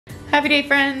Happy day,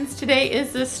 friends. Today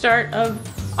is the start of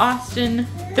Austin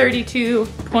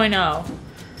 32.0.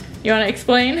 You want to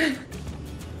explain?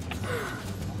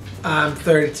 I'm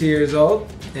 32 years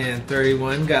old and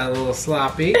 31 got a little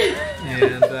sloppy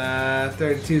and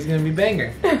 32 is gonna be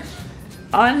banger.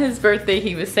 On his birthday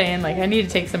he was saying like, I need to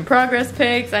take some progress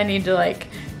pics, I need to like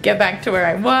get back to where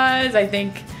I was. I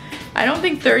don't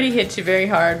think 30 hits you very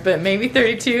hard, but maybe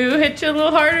 32 hits you a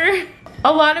little harder.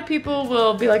 A lot of people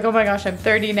will be like, oh my gosh, I'm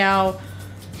 30 now,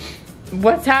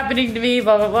 what's happening to me,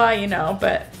 blah blah blah, you know,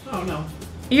 but oh no,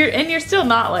 you're still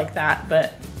not like that,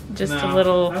 but just a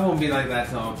little. I won't be like that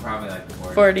till I'm probably like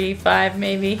 40. 45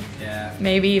 maybe. Yeah.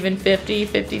 Maybe even 50,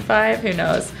 55, who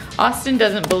knows. Austin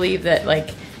doesn't believe that like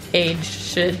age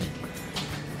should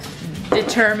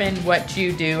determine what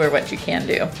you do or what you can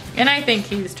do. And I think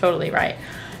he's totally right.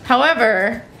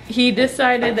 However, he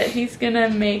decided that he's gonna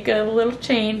make a little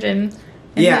change in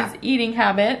his eating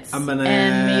habits. I'm gonna,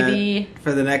 and maybe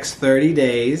for the next 30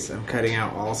 days, I'm cutting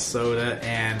out all soda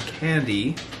and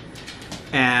candy.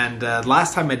 And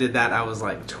last time I did that, I was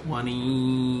like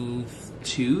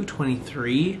 22,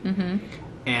 23. Mm-hmm.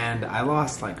 And I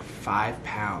lost like 5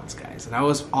 pounds, guys. And I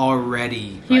was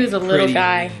already He was a little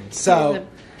guy. Lean. So, he was a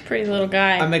pretty little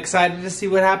guy. I'm excited to see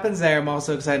what happens there. I'm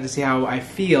also excited to see how I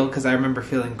feel, because I remember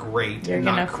feeling great. You're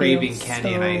not craving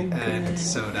candy and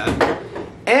soda.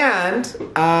 And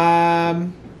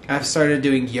I've started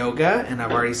doing yoga, and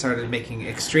I've already started making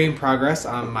extreme progress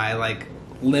on my like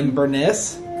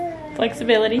limberness.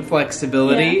 Flexibility,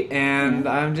 yeah. And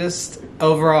I'm just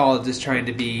overall just trying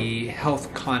to be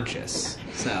health conscious.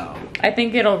 So I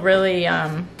think it'll really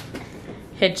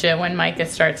hit you when Micah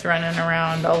starts running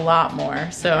around a lot more.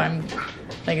 So I'm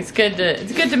like, it's good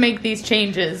to make these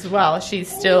changes while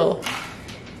she's still.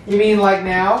 You mean like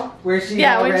now, where she's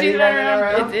when she's running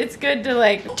around? It's good to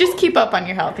like just keep up on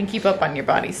your health and keep up on your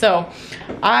body. So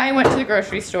I went to the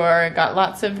grocery store, got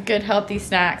lots of good healthy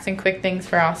snacks and quick things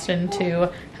for Austin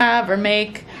to have or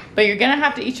make. But you're gonna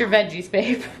have to eat your veggies,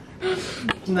 babe.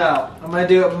 No, I'm gonna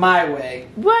do it my way.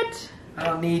 What? I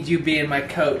don't need you being my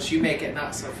coach. You make it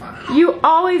not so fun. You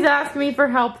always ask me for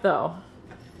help though.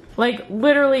 Like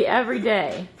literally every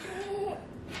day.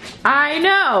 I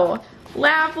know.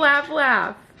 Laugh, laugh,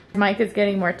 laugh. Micah's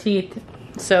getting more teeth.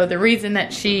 So the reason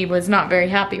that she was not very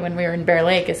happy when we were in Bear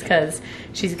Lake is because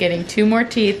she's getting 2 more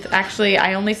teeth. Actually,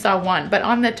 I only saw 1, but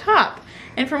on the top.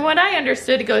 And from what I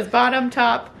understood, it goes bottom,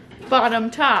 top, bottom,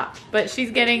 top. But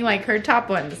she's getting like her top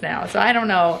ones now. So I don't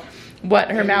know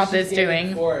what her mouth is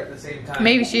doing. 4 at the same time.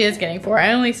 Maybe she is getting 4.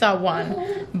 I only saw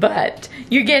 1, but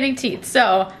you're getting teeth.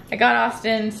 So I got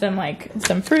Austin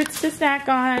some fruits to snack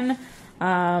on.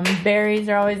 Berries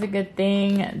are always a good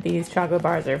thing. These chocolate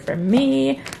bars are for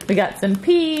me. We got some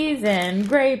peas and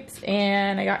grapes,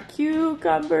 and I got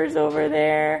cucumbers over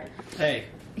there. Hey,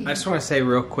 I just want to say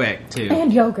real quick too.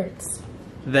 And yogurts.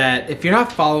 That if you're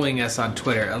not following us on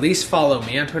Twitter, at least follow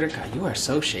me on Twitter. God, you are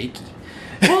so shaky.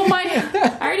 Well,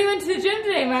 I already went to the gym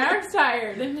today. My arm's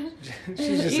tired.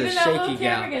 She's just even a that shaky little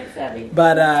gal. camera gets heavy.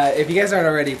 But if you guys aren't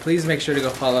already, please make sure to go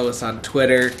follow us on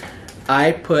Twitter.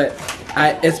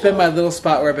 It's been my little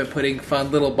spot where I've been putting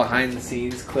fun little behind the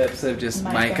scenes clips of just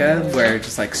Micah, where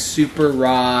just like super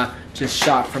raw, just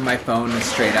shot from my phone and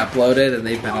straight uploaded, and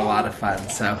they've been a lot of fun.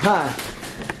 So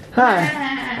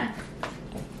hi.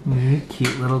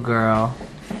 Cute little girl.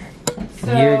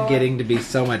 So, you're getting to be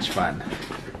so much fun.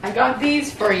 I got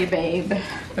these for you, babe.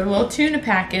 They're little tuna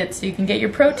packets so you can get your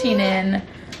protein in,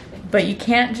 but you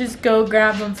can't just go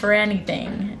grab them for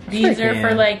anything. These are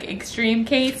for like extreme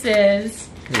cases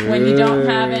when you don't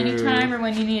have any time or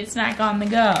when you need a snack on the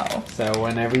go. So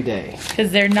one every day.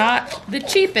 Because they're not the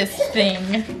cheapest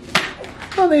thing.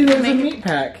 Oh, there's a meat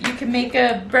pack. You can make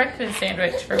a breakfast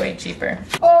sandwich for way cheaper.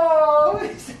 Oh,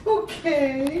 it's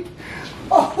okay.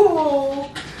 Oh.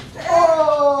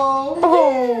 Oh.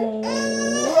 Oh.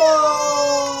 Oh.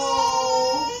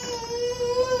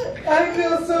 I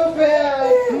feel so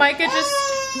bad. Micah just...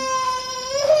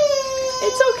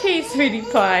 It's okay, sweetie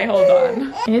pie. Hold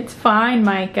on. It's fine,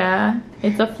 Micah.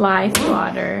 It's a fly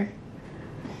swatter.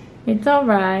 It's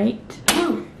alright.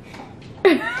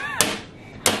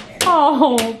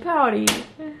 Oh, pouty.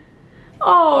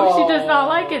 Oh, she does not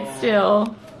like it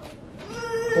still.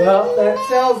 Well, that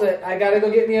sells it. I gotta go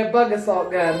get me a bug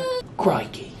assault gun.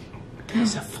 Crikey.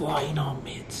 There's a fly in our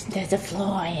midst. There's a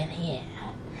fly in here.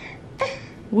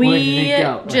 Where did it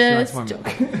go? Just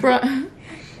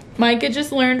Micah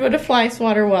just learned what a fly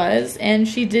swatter was, and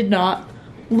she did not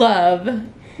love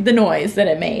the noise that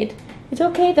it made. It's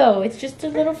okay though, it's just a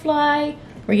little fly.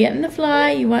 We're getting the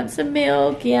fly. You want some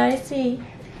milk? Yeah, I see.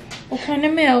 What kind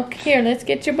of milk? Here, let's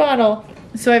get your bottle.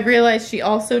 So I've realized she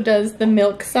also does the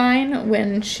milk sign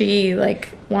when she like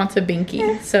wants a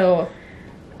binky. So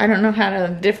I don't know how to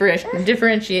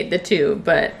differentiate the two,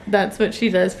 but that's what she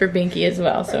does for binky as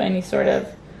well. So any sort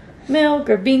of milk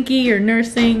or binky or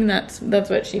nursing, that's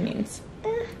what she means.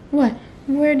 What?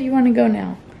 Where do you want to go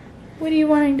now? What are you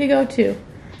wanting to go to?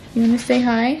 You want to say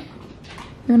hi? You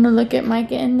want to look at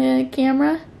Micah in the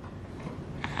camera?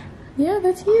 Yeah,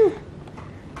 that's you.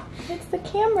 It's the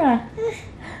camera.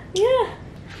 Yeah.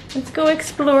 Let's go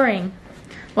exploring.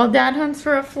 While Dad hunts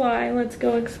for a fly, let's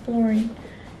go exploring.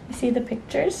 You see the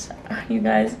pictures? You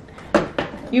guys,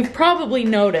 you've probably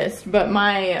noticed, but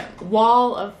my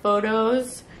wall of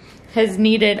photos has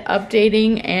needed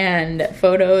updating, and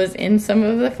photos in some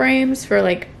of the frames for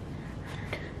like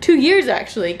 2 years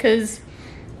actually, because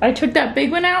I took that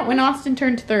big one out when Austin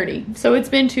turned 30. So it's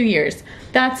been 2 years.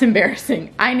 That's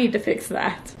embarrassing. I need to fix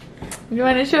that. You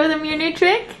want to show them your new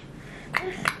trick?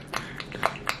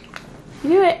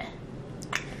 Do it.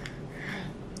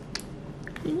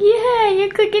 Yeah, you're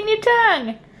clicking your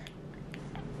tongue.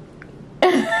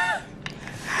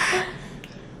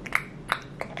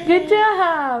 Good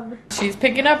job. She's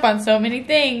picking up on so many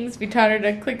things. We taught her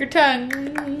to click her tongue.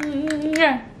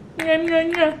 Yeah.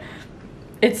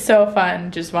 It's so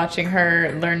fun just watching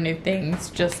her learn new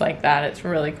things just like that. It's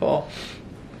really cool.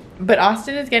 But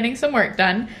Austin is getting some work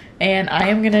done, and I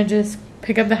am gonna just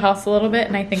pick up the house a little bit,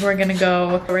 and I think we're gonna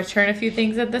go return a few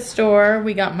things at the store.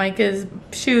 We got Micah's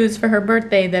shoes for her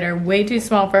birthday that are way too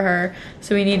small for her,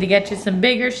 so we need to get you some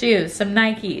bigger shoes, some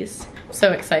Nikes.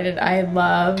 So excited. I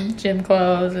love gym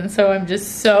clothes, and so I'm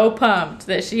just so pumped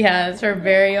that she has her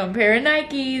very own pair of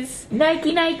Nikes.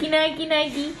 Nike, Nike, Nike, Nike, Nike,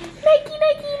 Nike,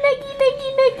 Nike, Nike,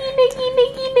 Nike, Nike,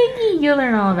 Nike, Nike. You'll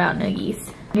learn all about Nuggies.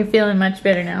 You're feeling much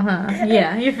better now, huh?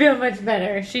 Yeah, you feel much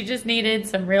better. She just needed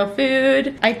some real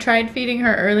food. I tried feeding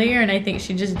her earlier, and I think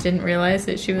she just didn't realize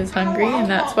that she was hungry, and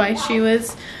that's why she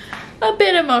was a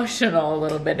bit emotional a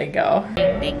little bit ago.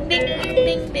 Ding, ding, ding,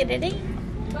 ding, ding, ding,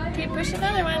 ding. Okay, push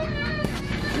another one.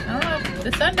 I don't know,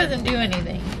 the sun doesn't do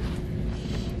anything.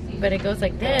 But it goes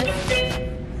like this.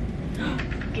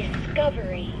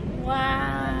 Discovery.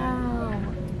 Wow.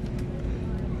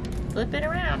 Flip it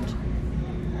around.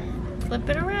 Flip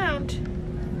it around.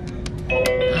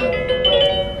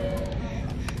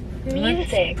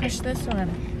 Music. Let's push this one.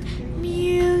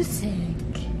 Music.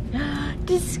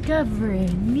 Discovery.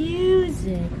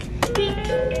 Music. Ding.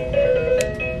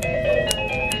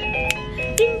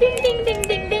 Ding, ding, ding, ding,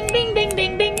 ding, ding, ding, ding,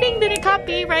 ding, ding, ding, ding,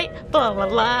 copyright. Blah, blah,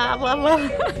 blah, blah, blah.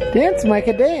 Dance,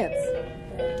 Micah, dance.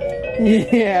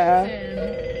 Yeah.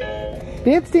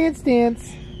 Dance, dance,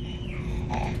 dance.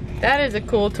 That is a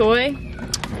cool toy.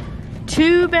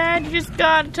 Too bad you just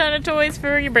got a ton of toys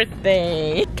for your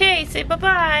birthday. Okay, say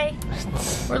bye-bye.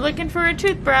 We're looking for a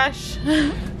toothbrush.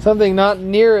 Something not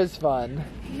near as fun.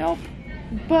 Nope,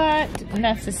 but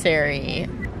necessary.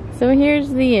 So here's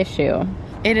the issue.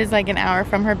 It is like an hour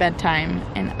from her bedtime,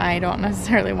 and I don't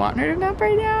necessarily want her to nap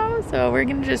right now, so we're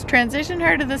gonna just transition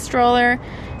her to the stroller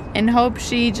and hope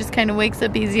she just kind of wakes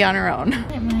up easy on her own.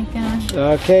 Hey, Micah.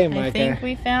 Okay, Micah. I think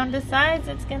we found a size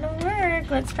that's gonna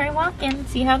work. Let's try walking,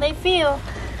 see how they feel.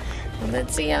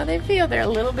 Let's see how they feel. They're a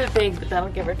little bit big, but that'll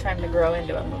give her time to grow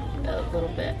into them a little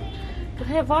bit. Go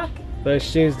ahead, walk. Those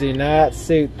shoes do not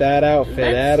suit that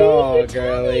outfit at all,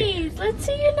 girly. Tennies. Let's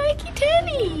see your Nike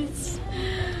tennies.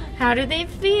 How do they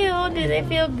feel? Do they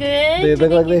feel good? They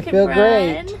look like they feel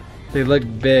great. They look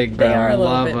big, bro. They are a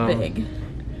little bit big.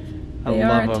 They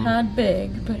are a tad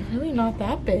big, but really not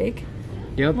that big.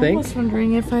 You don't I'm think? almost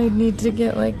wondering if I need to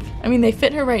get like, I mean they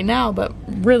fit her right now, but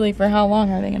really for how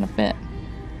long are they gonna fit?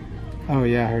 Oh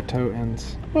yeah, her toe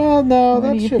ends. Well, no, What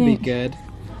that do you should be think? good.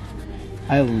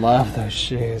 I love those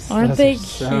shoes. Aren't Those they are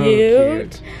so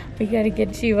cute? We gotta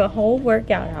get you a whole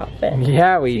workout outfit.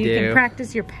 Yeah, we so do. you can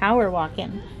practice your power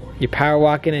walking. Your power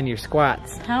walking and your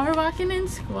squats. Power walking and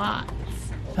squats.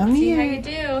 Come See here. how you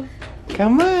do.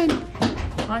 Come on.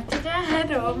 Walk to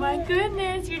Dad. Oh my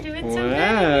goodness, you're doing so good.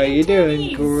 Wow, you're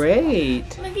doing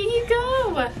great. Look at you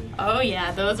go. Oh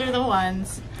yeah, those are the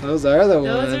ones. Those are the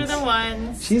ones. Those are the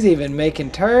ones. She's even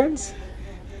making turns.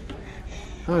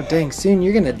 Oh dang, soon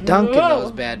you're gonna dunk in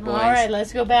those bad boys. Alright,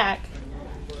 let's go back.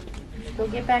 Let's go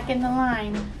get back in the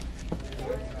line.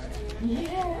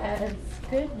 Yes,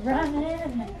 good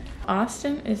running.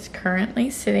 Austin is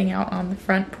currently sitting out on the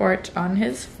front porch on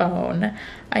his phone.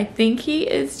 I think he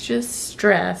is just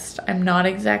stressed. I'm not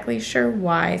exactly sure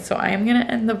why, so I am gonna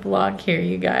end the vlog here,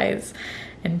 you guys,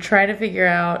 and try to figure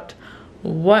out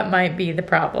what might be the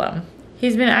problem.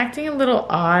 He's been acting a little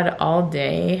odd all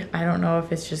day. I don't know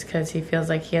if it's just because he feels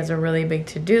like he has a really big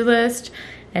to-do list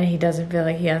and he doesn't feel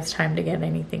like he has time to get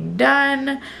anything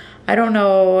done. I don't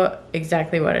know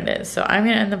exactly what it is. So I'm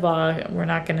gonna end the vlog. We're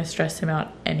not gonna stress him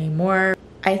out anymore.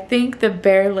 I think the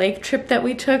Bear Lake trip that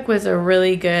we took was a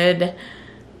really good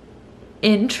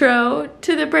intro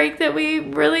to the break that we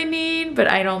really need, but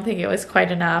I don't think it was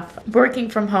quite enough. Working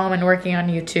from home and working on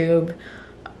YouTube,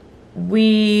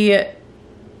 we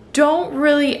don't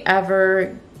really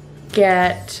ever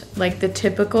get like the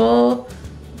typical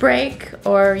break,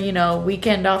 or you know,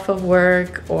 weekend off of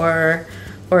work or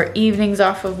evenings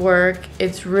off of work.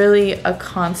 It's really a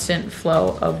constant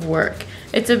flow of work.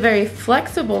 It's a very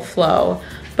flexible flow,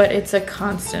 but it's a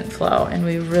constant flow, and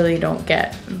we really don't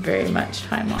get very much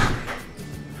time off.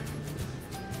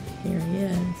 Here he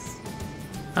is.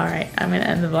 All right, I'm gonna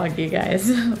end the vlog, you guys.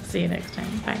 See you next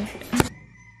time. Bye.